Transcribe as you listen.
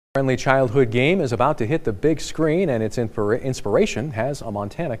Friendly childhood game is about to hit the big screen, and its inspiration has a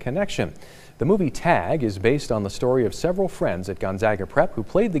Montana connection. The movie Tag is based on the story of several friends at Gonzaga Prep who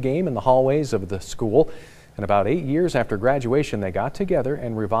played the game in the hallways of the school. And about 8 years after graduation, they got together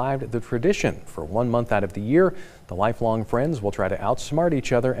and revived the tradition. For 1 month out of the year, the lifelong friends will try to outsmart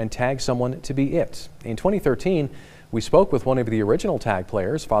each other and tag someone to be it. In 2013, we spoke with one of the original tag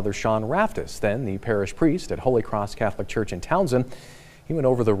players, Father Sean Raftis, then the parish priest at Holy Cross Catholic Church in Townsend. He went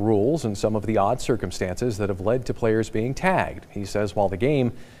over the rules and some of the odd circumstances that have led to players being tagged. He says while the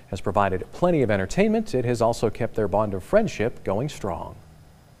game has provided plenty of entertainment, it has also kept their bond of friendship going strong.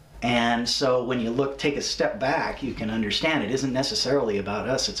 And so when you take a step back, you can understand it isn't necessarily about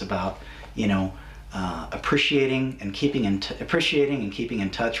us. It's about, appreciating and keeping in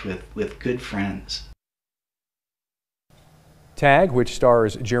touch with good friends. Tag, which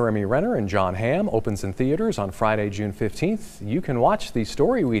stars Jeremy Renner and John Hamm, opens in theaters on Friday, June 15th. You can watch the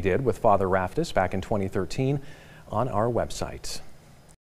story we did with Father Raftis back in 2013 on our website.